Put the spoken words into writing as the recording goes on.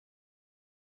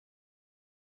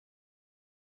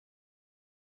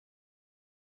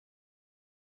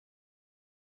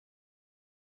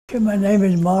Okay, my name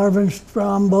is Marvin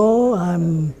Strombo.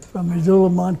 I'm from Missoula,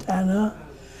 Montana,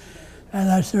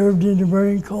 and I served in the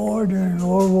Marine Corps during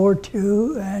World War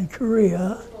II and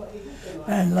Korea.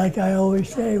 And like I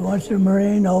always say, once a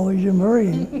Marine, always a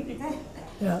Marine.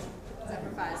 Yeah.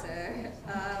 Supervisor,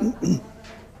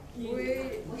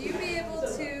 would you be able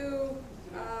to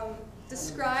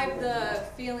describe the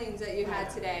feelings that you had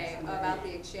today about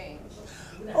the exchange?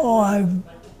 Oh, I've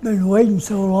been waiting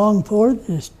so long for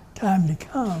this time to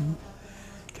come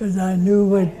because I knew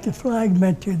what the flag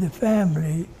meant to the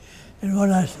family. And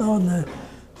when I saw the,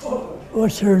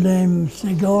 what's her name,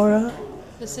 Segura,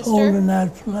 The sister? holding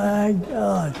that flag,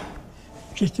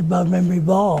 just about made me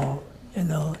bawl. You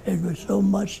know, it was so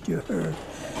much to her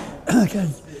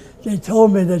because they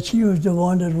told me that she was the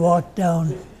one that walked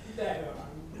down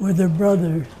with her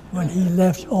brother when he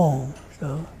left home.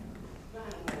 So.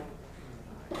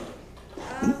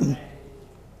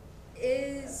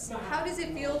 How does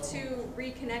it feel to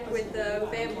reconnect with the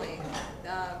family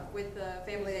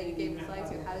that you gave the flag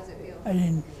to? How does it feel? I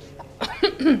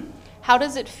didn't. How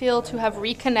does it feel to have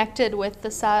reconnected with the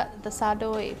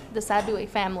Sadui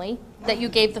family that you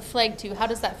gave the flag to? How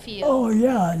does that feel? Oh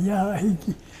yeah.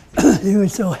 He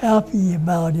was so happy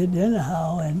about it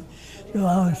anyhow, and so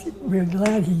I was real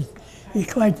glad. He's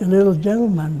quite the little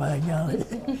gentleman, by golly.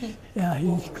 Yeah,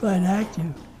 he's quite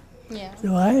active. Yeah.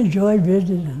 So I enjoyed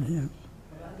visiting him.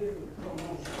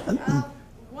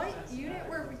 What unit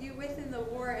were you with in the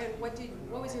war, and what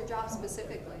was your job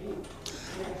specifically?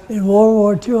 In World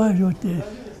War II, I was with the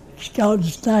Scout and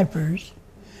Snipers,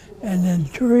 and in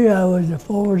Korea, I was a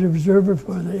forward observer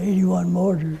for the 81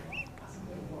 mortars.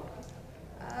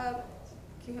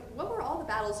 What were all the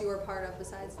battles you were part of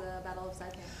besides the Battle of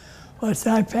Saipan? Well,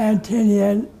 Saipan,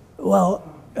 Tinian,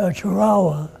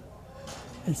 Tarawa,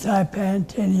 and Saipan,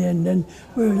 Tinian, then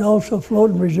we was also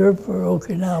floating reserve for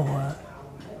Okinawa.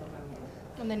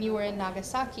 And then you were in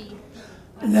Nagasaki.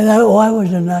 And then I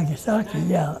was in Nagasaki,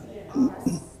 yeah.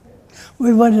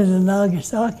 We went into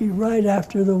Nagasaki right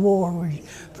after the war. We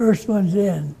first ones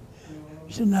in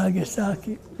to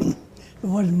Nagasaki. There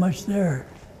wasn't much there.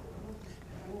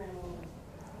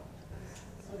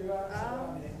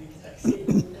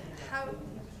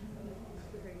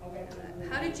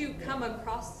 How did you come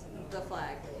across the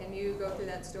flag? Can you go through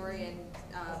that story and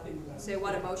say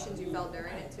what emotions you felt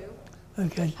during it too?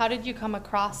 Okay. How did you come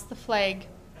across the flag?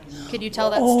 Could you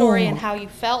tell that story and how you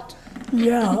felt?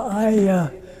 Yeah,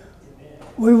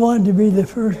 we wanted to be the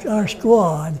first, our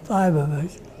squad, 5 of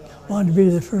us, wanted to be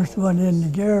the first one in the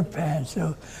Garapan.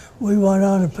 So we went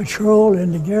on a patrol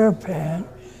in the Garapan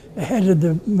ahead of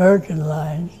the American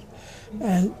lines,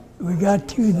 and we got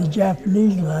to the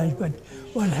Japanese lines, but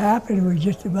what happened, we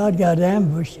just about got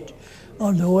ambushed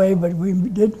on the way, but we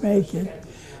did make it.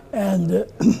 And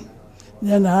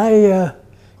then I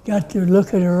got to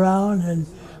looking around, and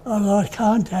I lost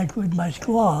contact with my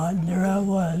squad, and there I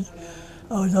was.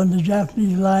 I was on the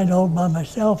Japanese line all by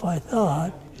myself, I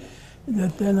thought.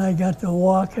 But then I got to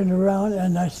walking around,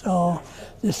 and I saw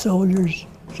the soldiers,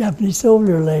 Japanese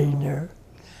soldier laying there.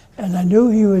 And I knew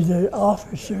he was an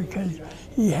officer because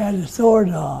he had a sword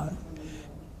on.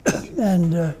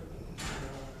 And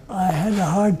I had a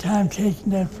hard time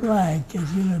taking that flag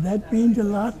because, you know, that means a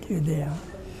lot to them.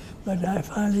 But I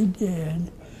finally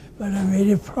did. But I made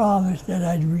a promise that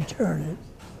I'd return it.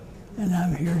 And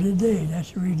I'm here today.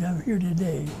 That's the reason I'm here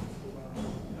today.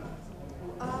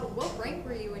 What rank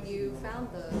were you when you found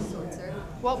the sword, sir?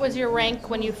 What was your rank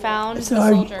when you found the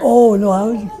Sergeant, soldier? oh, no, I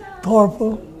was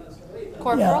corporal.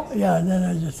 Corporal? Yeah, and then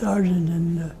I was a sergeant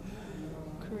in the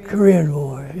Korean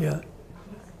War, yeah.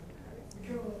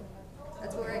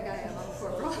 That's what rank I am. I'm a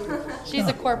corporal. She's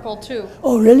a corporal too.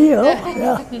 Oh, really? Oh,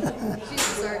 yeah. She's a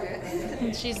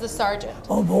sergeant. She's the sergeant.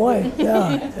 Oh, boy,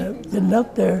 yeah. Getting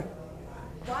up there.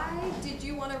 Why did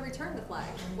you want to return the flag?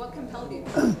 What compelled you?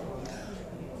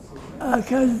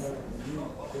 Because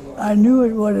I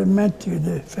knew what it meant to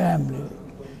the family,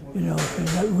 you know,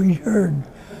 because we heard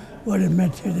what it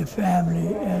meant to the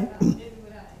family,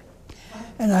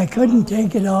 and I couldn't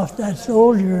take it off that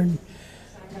soldier,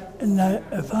 and I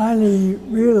finally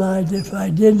realized if I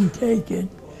didn't take it,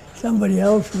 somebody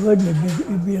else would, and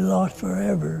it'd be lost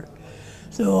forever.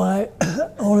 So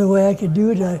only way I could do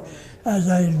it, as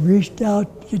I reached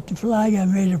out to get the flag, I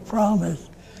made a promise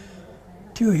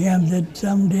to him that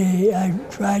someday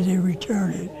I'd try to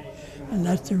return it, and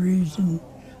that's the reason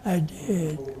I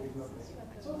did.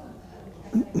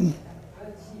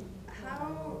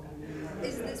 How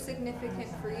is this significant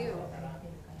for you?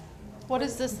 What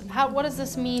is this? What does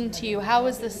this mean to you? How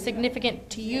is this significant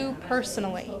to you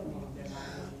personally?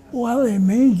 Well, it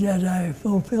means that I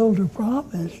fulfilled a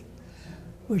promise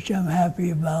which I'm happy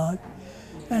about.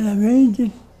 And it means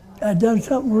that I've done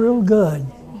something real good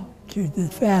to the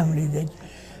family that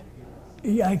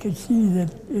I could see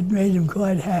that it made them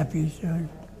quite happy. So,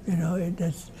 you know,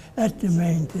 that's the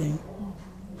main thing.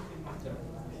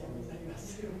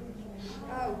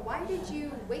 Why did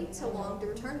you wait so long to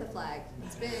return the flag?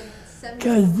 It's been 7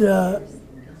 Because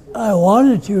I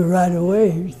wanted to right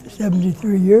away,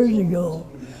 73 years ago,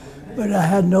 but I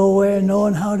had no way of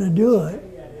knowing how to do it.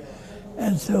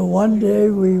 And so one day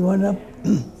we went up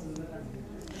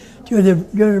to the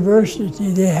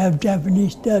university. They have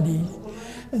Japanese studies.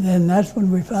 And then that's when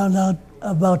we found out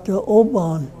about the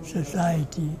Obon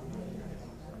Society.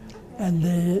 And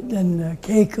then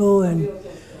Keiko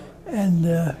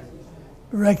and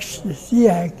Rex the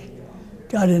Siak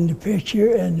got in the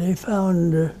picture, and they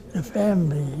found the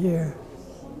family here.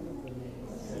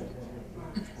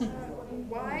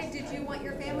 Why did you want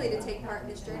your family to take part in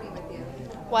this journey with you?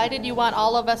 Why did you want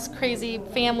all of us crazy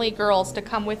family girls to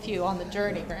come with you on the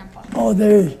journey, Grandpa? Oh,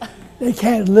 they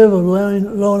can't live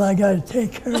alone. I got to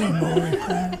take care of them all the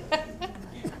time.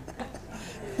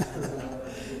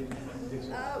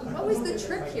 What was the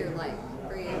trip here like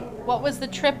for you? What was the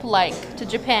trip like to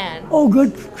Japan? Oh,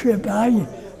 good trip.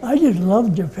 I just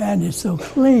love Japan. It's so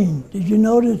clean. Did you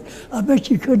notice? I bet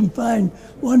you couldn't find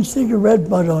one cigarette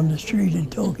butt on the street in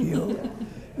Tokyo.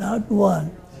 Not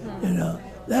one. You know,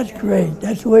 that's great.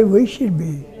 That's the way we should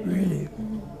be, really.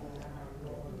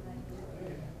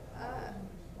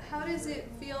 How does it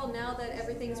feel now that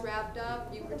everything's wrapped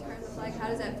up? You've returned the flag. How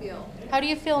does that feel? How do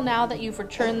you feel now that you've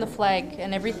returned the flag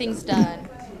and everything's done?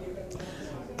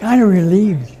 Kind of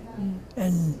relieved.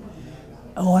 And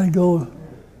I want to go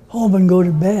home and go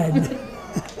to bed.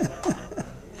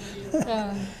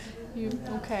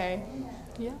 Okay.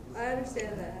 Yeah. I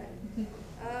understand that.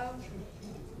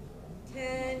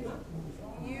 Can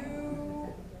you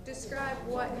describe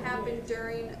what happened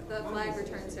during the flag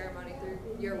return ceremony through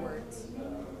your words?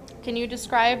 Can you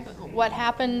describe what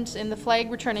happened in the flag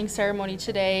returning ceremony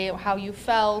today, how you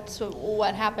felt,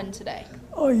 what happened today?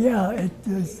 Oh yeah, it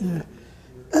was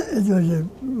a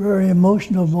very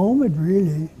emotional moment,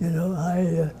 really. You know,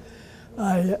 I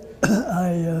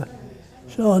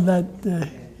saw that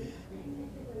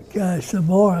guy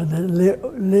Samora,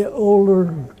 the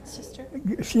older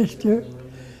sister,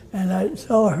 and I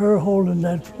saw her holding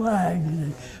that flag,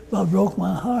 and it about broke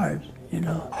my heart, you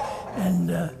know.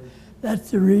 And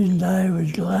that's the reason I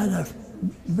was glad I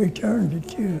returned it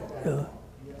too. So.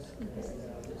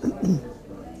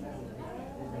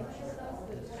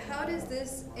 How does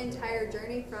this entire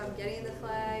journey from getting the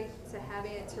flag to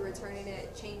having it to returning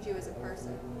it change you as a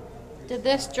person? Did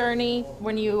this journey,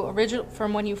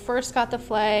 from when you first got the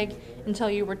flag until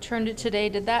you returned it today,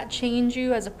 did that change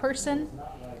you as a person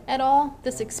at all,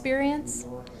 this experience?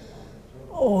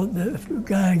 Oh, the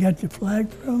guy I got the flag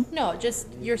from? No,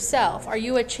 just yourself. Are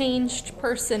you a changed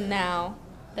person now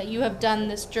that you have done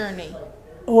this journey?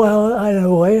 Well, in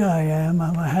a way I am.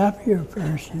 I'm a happier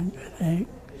person, I think.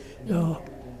 So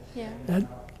Yeah.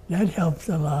 that helps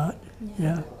a lot.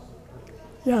 Yeah.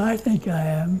 Yeah, I think I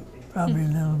am, probably a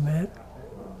little bit.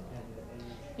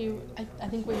 I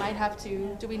think we might have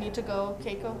to. Do we need to go,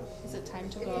 Keiko? Is it time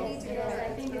to go? Yes,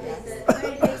 I think it is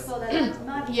very tasteful that it's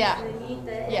not Yeah. easy to eat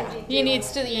the Yeah. He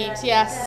needs to eat. Yes.